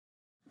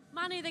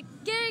Manu, the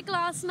gig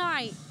last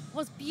night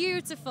was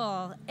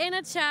beautiful in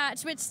a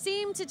church, which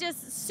seemed to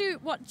just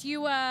suit what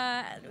you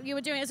were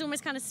doing. It was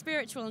almost kind of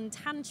spiritual and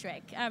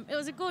tantric. It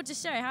was a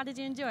gorgeous show. How did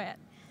you enjoy it?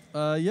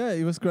 Yeah,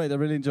 it was great. I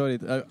really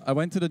enjoyed it. I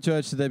went to the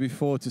church the day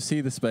before to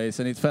see the space,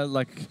 and it felt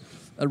like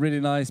a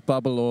really nice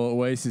bubble or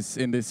oasis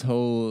in this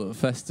whole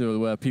festival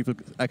where people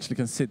actually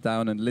can sit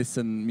down and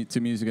listen to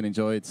music and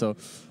enjoy it. So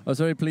I was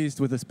very pleased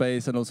with the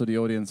space, and also the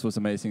audience was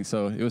amazing.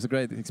 So it was a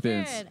great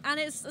experience. Good. And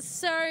it's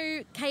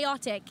so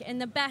chaotic in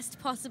the best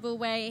possible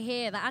way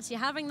here that actually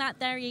having that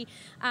very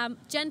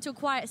gentle,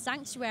 quiet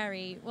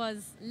sanctuary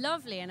was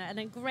lovely and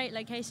a great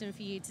location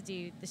for you to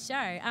do the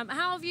show.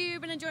 How have you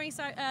been enjoying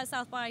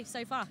South by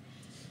so far?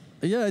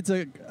 Yeah, it's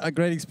a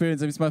great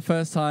experience. It's my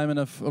first time, and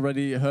I've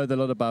already heard a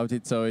lot about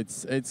it. So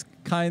it's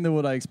kind of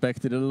what I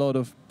expected. A lot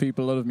of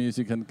people, a lot of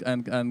music,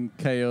 and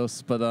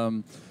chaos. But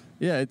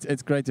yeah,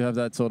 it's great to have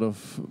that sort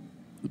of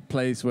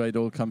place where it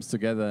all comes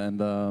together,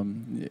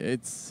 and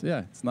it's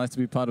nice to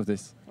be part of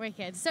this.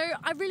 Wicked. So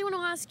I really want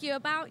to ask you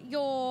about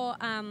your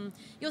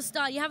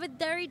style. You have a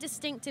very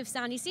distinctive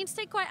sound. You seem to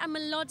take quite a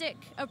melodic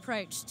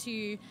approach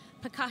to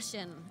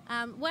percussion.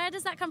 Where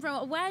does that come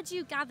from? Where do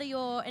you gather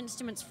your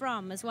instruments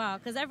from as well?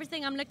 Because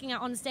everything I'm looking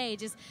at on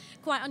stage is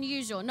quite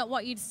unusual, not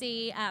what you'd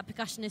see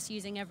percussionists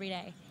using every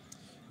day.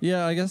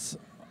 Yeah, I guess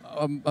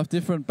of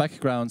different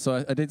backgrounds.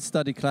 So I did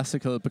study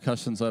classical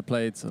percussion, so I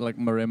played like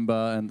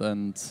marimba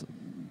and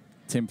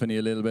timpani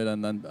a little bit,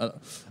 and I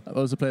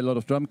also played a lot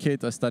of drum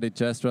kit. I studied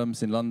jazz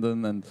drums in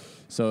London, and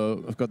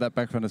so I've got that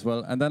background as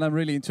well. And then I'm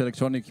really into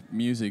electronic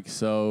music,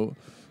 so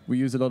we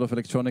use a lot of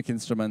electronic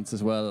instruments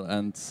as well,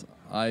 and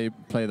I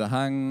play the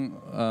hang,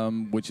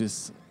 which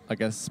is, I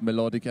guess,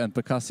 melodic and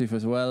percussive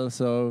as well.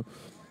 So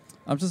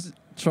I'm just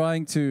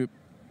trying to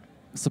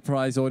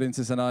surprise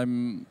audiences, and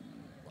I'm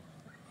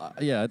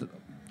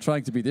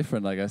trying to be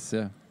different, I guess,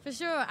 yeah. For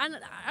sure. And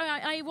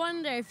I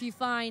wonder if you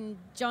find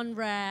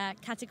genre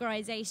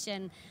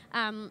categorization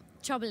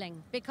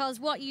troubling,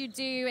 because what you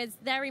do is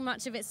very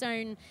much of its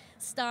own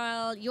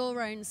style,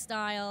 your own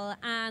style,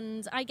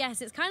 and I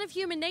guess it's kind of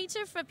human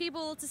nature for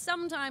people to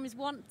sometimes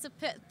want to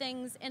put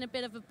things in a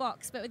bit of a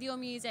box, but with your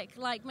music,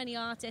 like many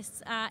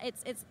artists,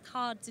 it's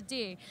hard to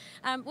do.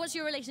 What's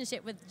your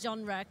relationship with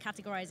genre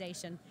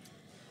categorization?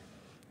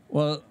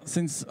 Well,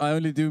 since I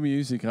only do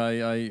music,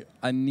 I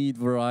need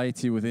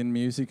variety within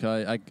music.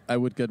 I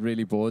would get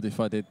really bored if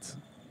I did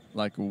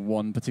like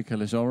one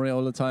particular genre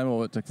all the time,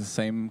 or like the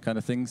same kind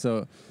of thing.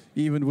 So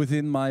even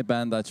within my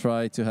band, I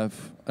try to have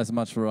as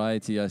much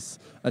variety as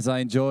I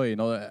enjoy. You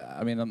know,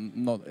 I mean, I'm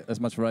not as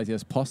much variety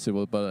as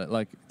possible, but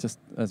like just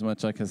as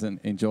much I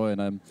can enjoy.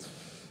 And I'm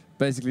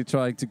basically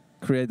trying to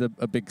create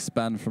a big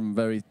span from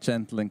very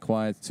gentle and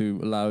quiet to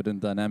loud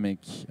and dynamic.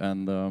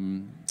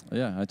 And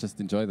yeah, I just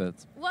enjoy that.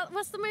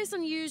 What's the most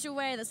unusual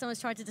way that someone's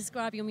tried to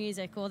describe your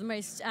music, or the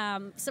most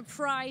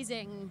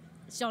surprising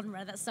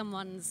genre that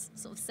someone's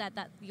sort of said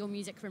that your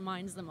music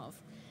reminds them of?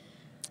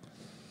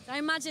 I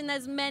imagine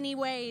there's many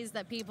ways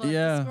that people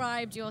have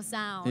described your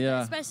sound,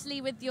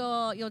 especially with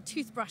your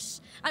toothbrush.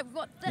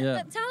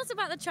 Tell us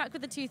about the track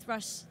with the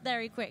toothbrush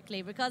very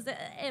quickly, because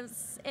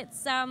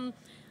it's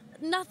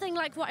nothing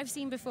like what I've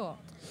seen before.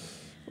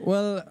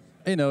 Well,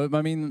 you know,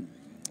 I mean,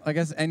 I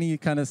guess any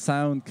kind of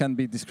sound can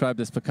be described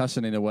as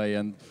percussion in a way,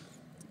 and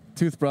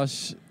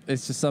toothbrush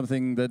is just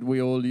something that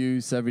we all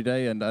use every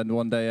day. And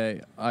one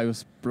day I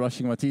was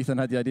brushing my teeth and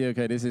had the idea,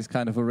 okay, this is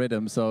kind of a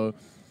rhythm. So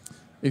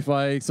if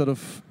I sort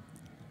of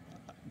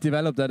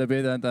develop that a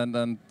bit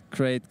and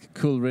create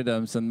cool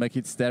rhythms and make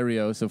it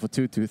stereo, so for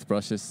two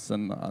toothbrushes,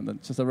 and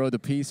just I wrote a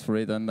piece for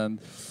it, and then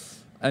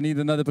I need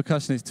another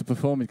percussionist to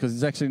perform it, because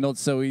it's actually not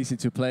so easy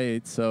to play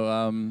it. So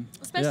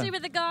especially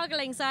with the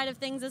gargling side of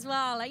things as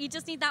well. Like, you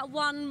just need that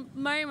one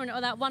moment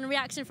or that one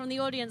reaction from the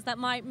audience that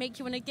might make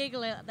you want to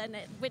giggle,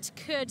 which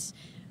could,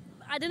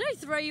 I don't know,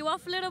 throw you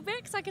off a little bit.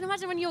 Because I can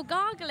imagine when you're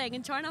gargling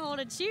and trying to hold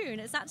a tune,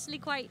 it's actually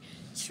quite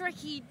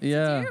tricky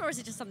to do. Or is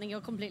it just something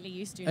you're completely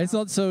used to now? It's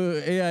not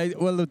so. Yeah,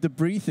 well, the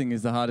breathing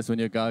is the hardest when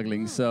you're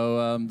gargling.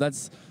 So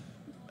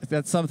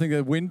that's something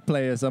that wind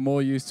players are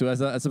more used to.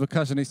 As a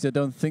percussionist, you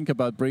don't think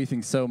about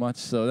breathing so much.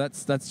 So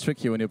that's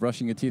tricky when you're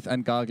brushing your teeth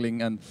and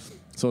gargling and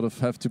sort of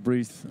have to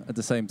breathe at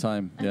the same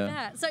time.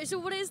 Yeah. So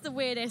what is the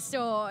weirdest,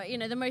 or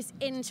the most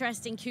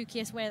interesting,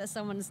 kookiest way that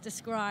someone's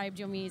described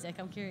your music?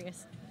 I'm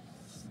curious.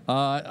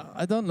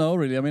 I don't know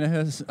really. I mean,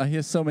 I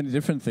hear so many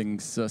different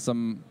things.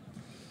 Some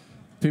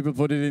people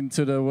put it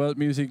into the world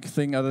music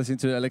thing, others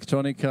into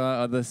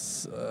electronica,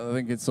 others I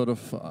think it's sort of.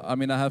 I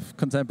mean, I have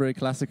contemporary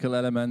classical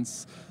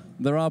elements.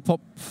 There are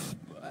pop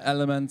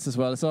elements as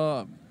well.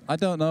 So I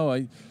don't know.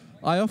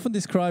 I often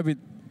describe it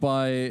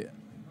by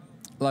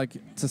like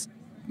just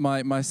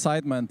my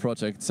sideman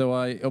project. So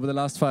over the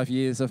last 5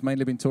 years, I've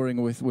mainly been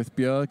touring with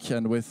Bjork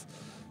and with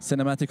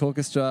Cinematic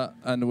Orchestra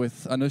and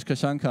with Anushka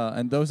Shankar,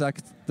 and those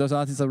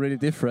artists are really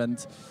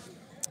different,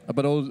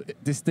 but all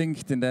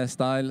distinct in their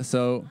style.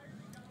 So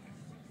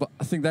but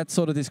I think that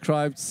sort of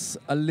describes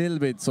a little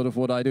bit sort of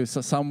what I do.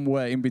 So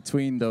somewhere in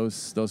between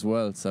those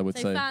worlds, I would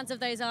say. So fans of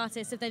those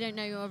artists, if they don't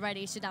know you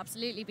already, should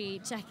absolutely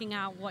be checking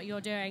out what you're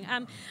doing.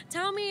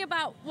 Tell me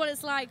about what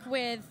it's like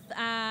with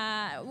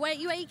where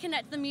you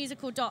connect the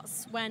musical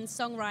dots when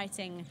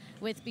songwriting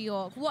with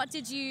Bjork. What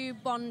did you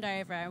bond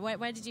over?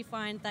 Where did you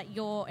find that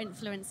your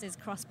influences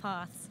cross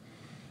paths?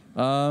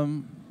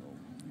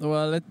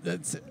 Well,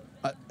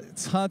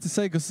 it's hard to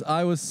say because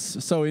I was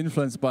so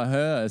influenced by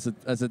her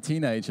as a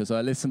teenager, so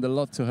I listened a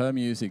lot to her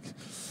music,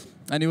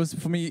 and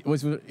for me it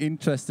was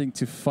interesting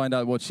to find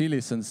out what she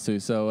listens to.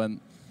 So, and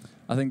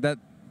I think that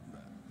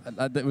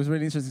it was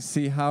really interesting to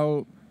see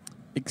how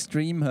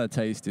extreme her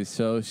taste is.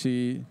 So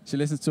she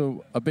listens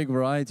to a big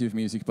variety of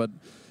music, but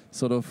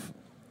sort of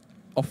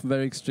often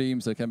very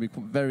extreme. So it can be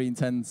very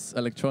intense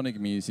electronic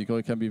music, or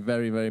it can be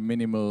very, very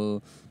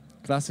minimal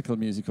classical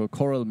music or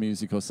choral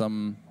music, or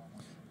some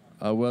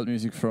world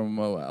music from,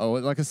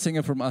 or like a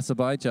singer from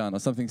Azerbaijan or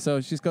something.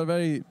 So she's got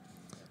very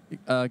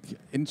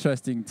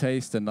interesting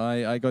taste, and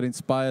I got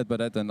inspired by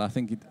that, and I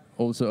think it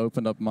also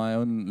opened up my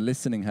own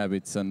listening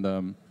habits,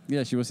 and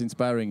yeah, she was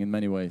inspiring in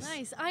many ways.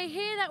 Nice. I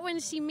hear that when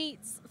she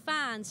meets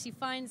fans, she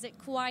finds it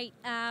quite,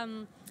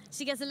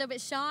 she gets a little bit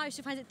shy,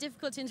 she finds it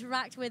difficult to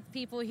interact with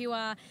people who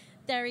are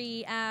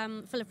very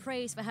full of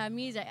praise for her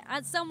music.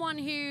 As someone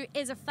who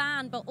is a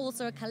fan but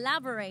also a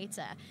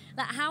collaborator,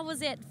 like, how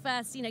was it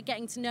first,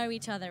 getting to know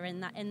each other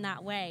in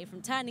that way,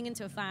 from turning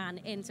into a fan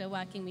into a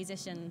working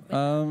musician?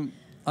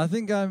 I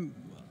think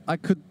I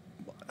could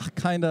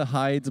kind of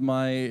hide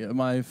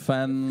my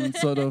fan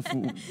sort of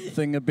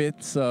thing a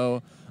bit.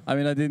 So I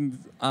mean, I didn't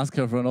ask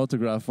her for an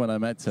autograph when I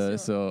met her. Sure.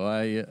 So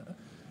I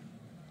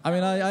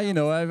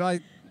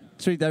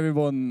treat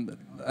everyone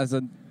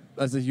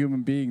as a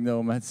human being,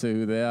 no matter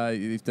who they are,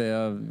 if they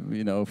are,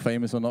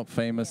 famous or not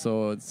famous. Yeah.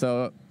 Or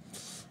so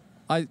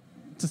I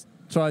just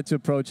tried to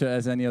approach her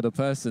as any other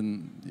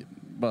person.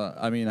 But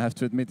I mean, I have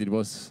to admit, it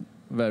was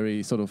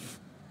very sort of,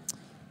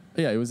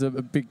 it was a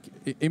big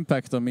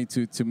impact on me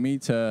to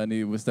meet her, and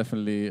it was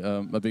definitely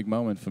a big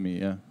moment for me,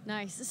 yeah.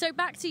 Nice. So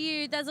back to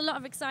you, there's a lot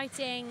of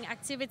exciting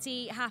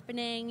activity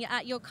happening.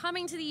 You're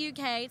coming to the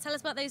UK. Tell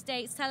us about those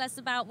dates. Tell us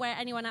about where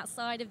anyone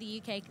outside of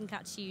the UK can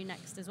catch you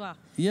next as well.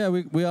 Yeah,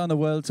 we are on a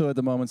world tour at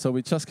the moment. So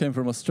we just came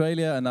from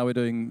Australia, and now we're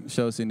doing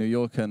shows in New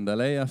York and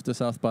LA after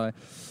South by.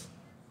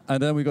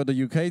 And then we got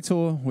the UK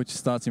tour, which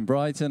starts in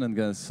Brighton and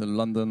goes to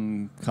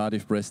London,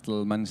 Cardiff,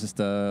 Bristol,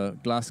 Manchester,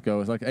 Glasgow.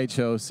 It's like 8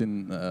 shows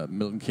in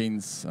Milton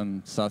Keynes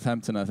and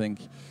Southampton, I think.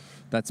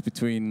 That's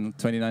between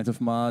 29th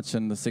of March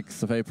and the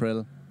 6th of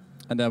April.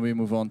 And then we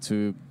move on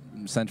to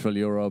Central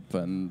Europe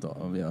and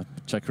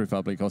Czech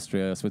Republic,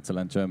 Austria,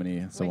 Switzerland, Germany,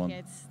 and so on.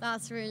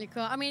 That's really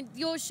cool. I mean,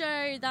 your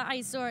show that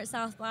I saw at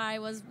South by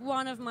was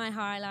one of my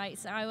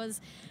highlights. I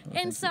was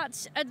in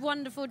such a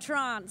wonderful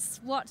trance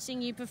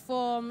watching you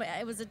perform.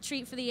 It was a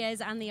treat for the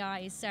ears and the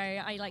eyes. So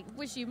I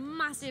wish you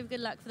massive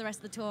good luck for the rest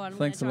of the tour. And we're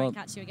going to try and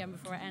catch you again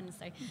before it ends.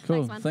 So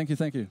cool. Thanks, man.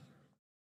 Thank you.